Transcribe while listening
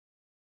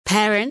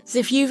Parents,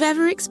 if you've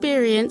ever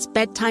experienced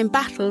bedtime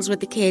battles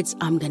with the kids,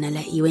 I'm going to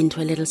let you into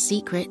a little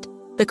secret.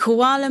 The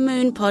Koala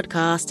Moon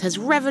podcast has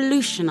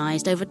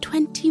revolutionized over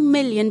 20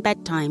 million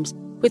bedtimes,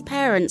 with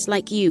parents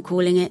like you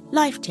calling it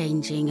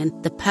life-changing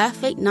and the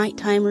perfect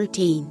nighttime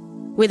routine.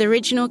 With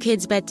original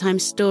kids' bedtime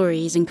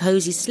stories and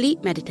cozy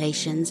sleep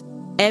meditations,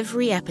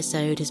 every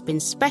episode has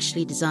been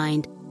specially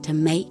designed to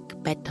make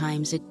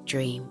bedtimes a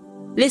dream.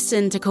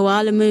 Listen to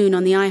Koala Moon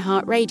on the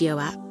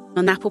iHeartRadio app,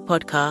 on Apple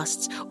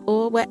Podcasts,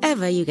 or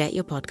wherever you get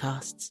your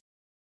podcasts.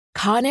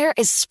 Conair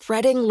is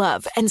spreading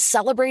love and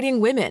celebrating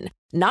women,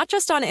 not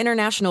just on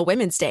International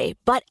Women's Day,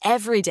 but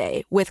every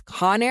day with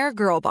Conair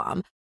Girl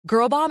Bomb.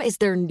 Girl Bomb is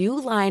their new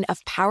line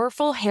of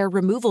powerful hair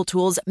removal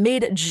tools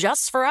made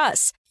just for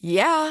us.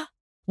 Yeah.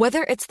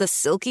 Whether it's the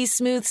silky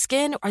smooth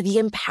skin or the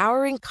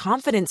empowering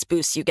confidence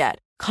boost you get,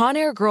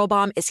 Conair Girl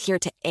Bomb is here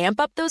to amp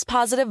up those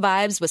positive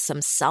vibes with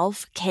some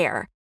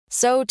self-care.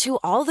 So to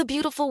all the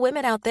beautiful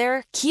women out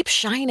there, keep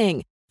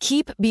shining,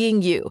 keep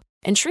being you,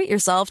 and treat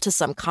yourself to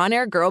some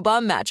Conair Girl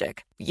Bomb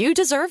magic. You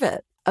deserve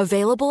it.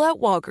 Available at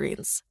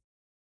Walgreens.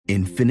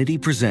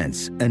 Infiniti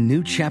presents a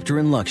new chapter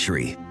in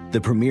luxury,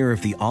 the premiere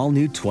of the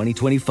all-new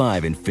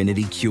 2025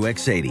 Infiniti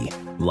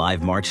QX80,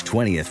 live March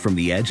 20th from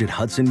the Edge at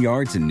Hudson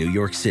Yards in New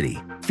York City,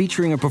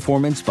 featuring a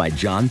performance by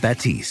Jon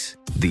Batiste.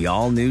 The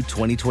all-new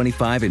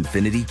 2025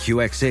 Infiniti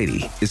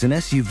QX80 is an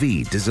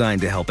SUV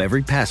designed to help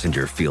every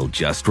passenger feel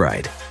just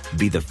right.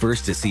 Be the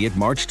first to see it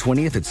March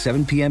 20th at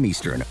 7 p.m.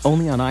 Eastern,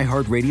 only on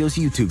iHeartRadio's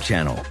YouTube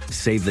channel.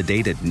 Save the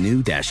date at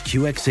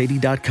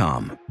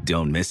new-QX80.com.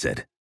 Don't miss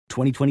it.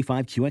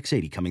 2025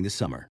 QX80 coming this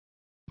summer.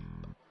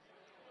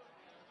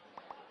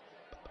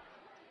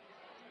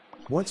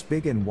 What's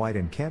big and white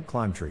and can't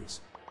climb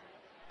trees?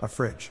 A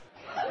fridge.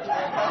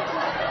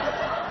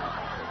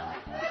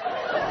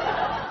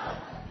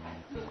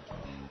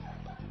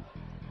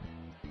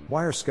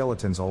 Why are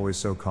skeletons always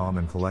so calm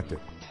and collected?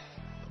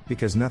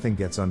 Because nothing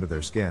gets under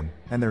their skin,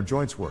 and their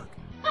joints work.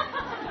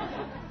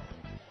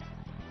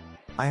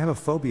 I have a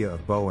phobia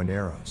of bow and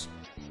arrows.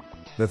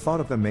 The thought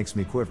of them makes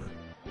me quiver.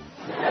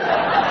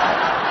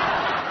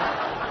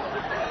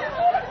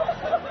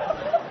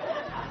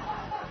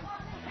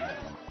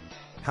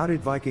 How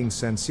did Vikings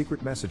send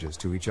secret messages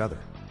to each other?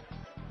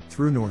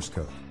 Through Norse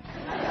code.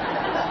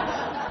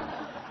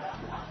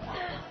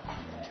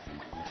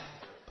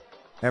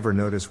 Ever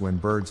notice when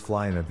birds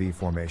fly in a V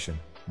formation,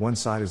 one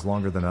side is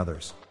longer than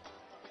others?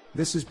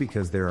 This is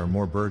because there are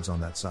more birds on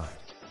that side.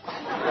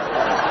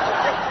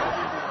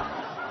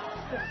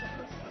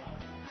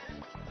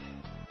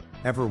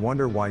 Ever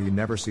wonder why you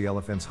never see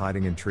elephants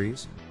hiding in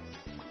trees?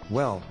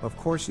 Well, of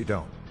course you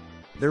don't.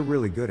 They're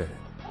really good at it.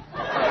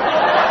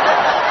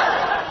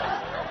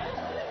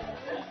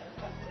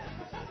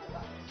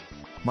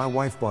 My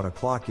wife bought a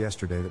clock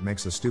yesterday that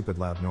makes a stupid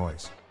loud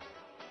noise.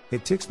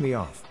 It ticks me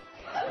off.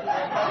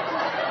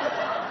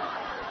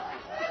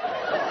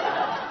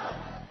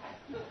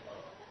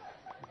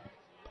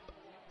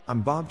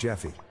 I'm Bob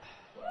Jeffy.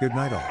 Good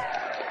night all.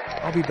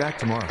 I'll be back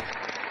tomorrow.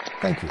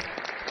 Thank you.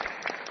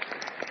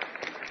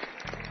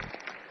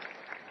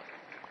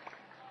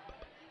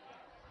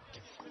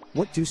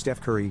 What do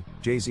Steph Curry,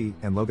 Jay-Z,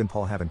 and Logan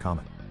Paul have in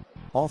common?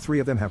 All three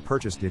of them have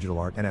purchased digital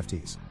art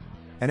NFTs.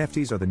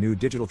 NFTs are the new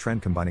digital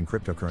trend combining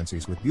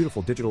cryptocurrencies with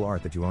beautiful digital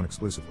art that you own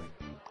exclusively.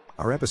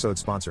 Our episode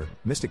sponsor,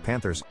 Mystic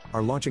Panthers,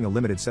 are launching a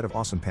limited set of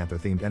awesome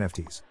Panther-themed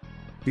NFTs.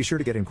 Be sure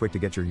to get in quick to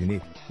get your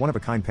unique,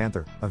 one-of-a-kind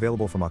Panther,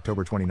 available from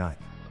October 29th.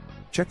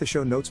 Check the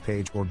show notes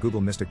page or Google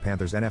Mystic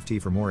Panthers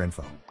NFT for more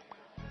info.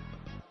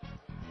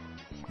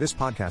 This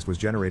podcast was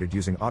generated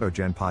using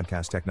AutoGen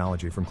podcast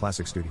technology from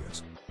Classic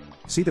Studios.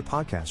 See the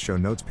podcast show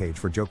notes page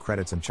for joke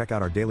credits and check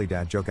out our Daily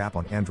Dad Joke app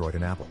on Android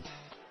and Apple.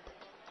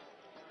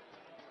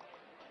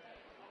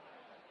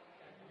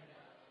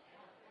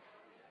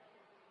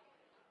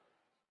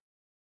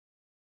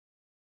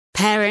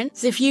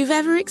 Parents, if you've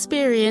ever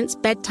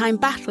experienced bedtime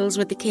battles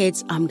with the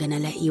kids, I'm going to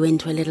let you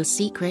into a little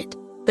secret.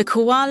 The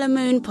Koala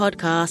Moon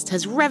podcast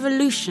has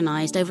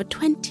revolutionized over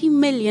 20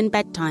 million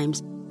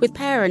bedtimes, with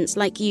parents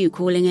like you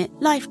calling it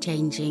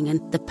life-changing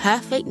and the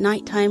perfect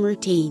nighttime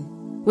routine.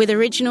 With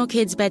original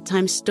kids'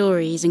 bedtime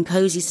stories and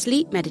cozy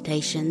sleep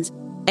meditations,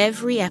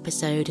 every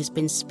episode has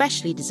been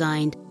specially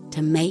designed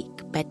to make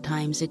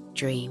bedtimes a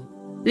dream.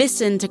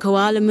 Listen to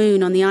Koala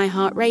Moon on the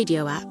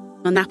iHeartRadio app,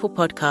 on Apple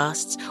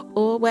Podcasts,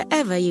 or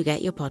wherever you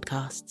get your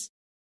podcasts.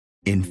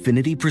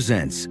 Infiniti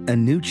presents a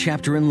new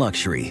chapter in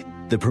luxury,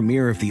 the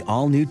premiere of the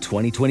all-new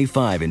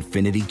 2025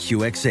 Infiniti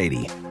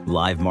QX80,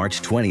 live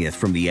March 20th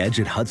from the Edge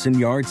at Hudson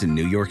Yards in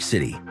New York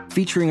City,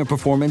 featuring a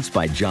performance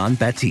by Jon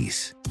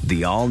Batiste.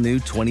 The all-new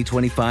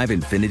 2025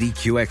 Infiniti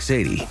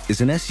QX80 is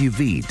an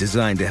SUV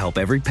designed to help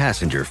every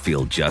passenger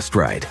feel just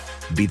right.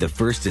 Be the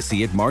first to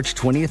see it March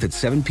 20th at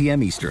 7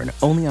 p.m. Eastern,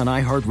 only on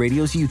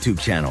iHeartRadio's YouTube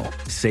channel.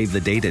 Save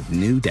the date at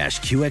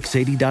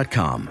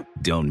new-QX80.com.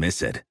 Don't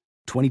miss it.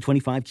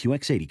 2025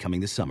 QX80 coming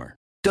this summer.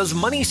 Does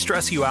money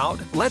stress you out?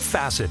 Let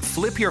Facet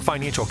flip your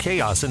financial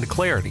chaos into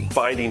clarity.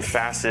 Finding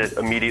Facet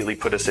immediately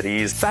put us at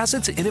ease.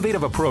 Facet's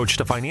innovative approach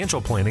to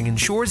financial planning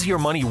ensures your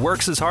money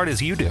works as hard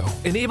as you do,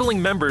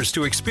 enabling members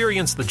to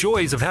experience the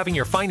joys of having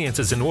your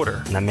finances in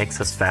order. And that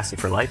makes us Facet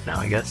for life now,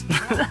 I guess.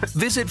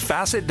 Visit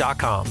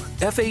Facet.com,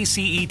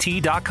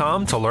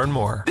 FACET.com to learn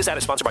more. This ad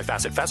is sponsored by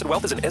Facet. Facet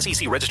Wealth is an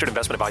SEC registered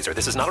investment advisor.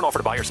 This is not an offer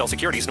to buy or sell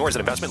securities, nor is it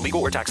investment, legal,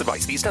 or tax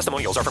advice. These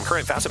testimonials are from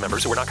current Facet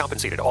members who are not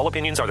compensated. All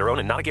opinions are their own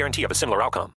and not a guarantee of a similar outcome.